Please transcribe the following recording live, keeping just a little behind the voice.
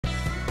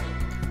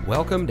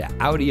Welcome to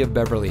Audi of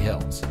Beverly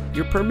Hills,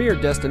 your premier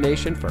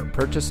destination for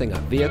purchasing a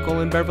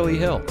vehicle in Beverly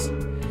Hills.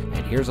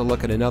 And here's a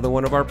look at another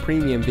one of our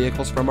premium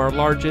vehicles from our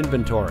large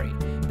inventory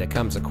that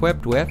comes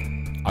equipped with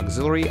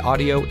auxiliary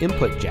audio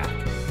input jack,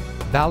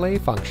 valet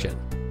function,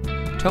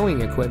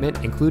 towing equipment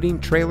including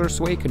trailer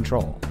sway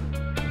control,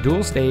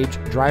 dual stage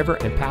driver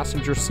and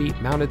passenger seat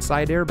mounted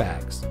side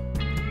airbags,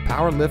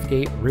 power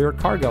liftgate rear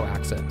cargo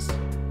access,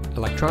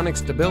 electronic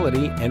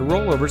stability and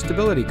rollover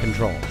stability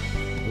control,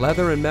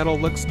 leather and metal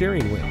look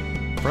steering wheel,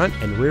 front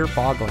and rear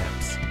fog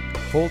lamps,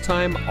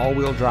 full-time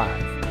all-wheel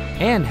drive,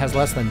 and has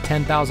less than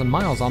 10,000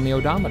 miles on the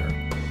odometer.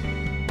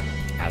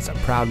 As a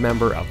proud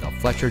member of the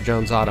Fletcher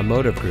Jones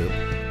Automotive Group,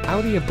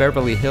 Audi of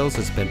Beverly Hills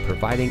has been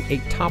providing a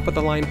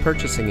top-of-the-line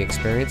purchasing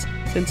experience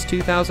since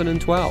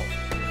 2012.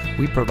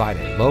 We provide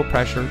a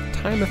low-pressure,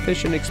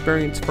 time-efficient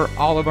experience for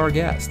all of our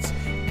guests,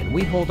 and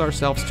we hold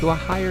ourselves to a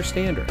higher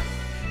standard.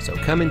 So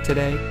come in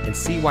today and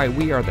see why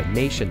we are the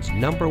nation's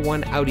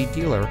 #1 Audi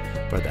dealer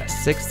for the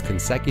 6th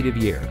consecutive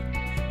year.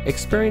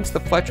 Experience the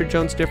Fletcher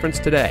Jones difference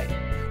today.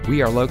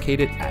 We are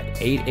located at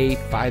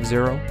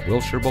 8850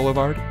 Wilshire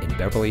Blvd in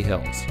Beverly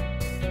Hills.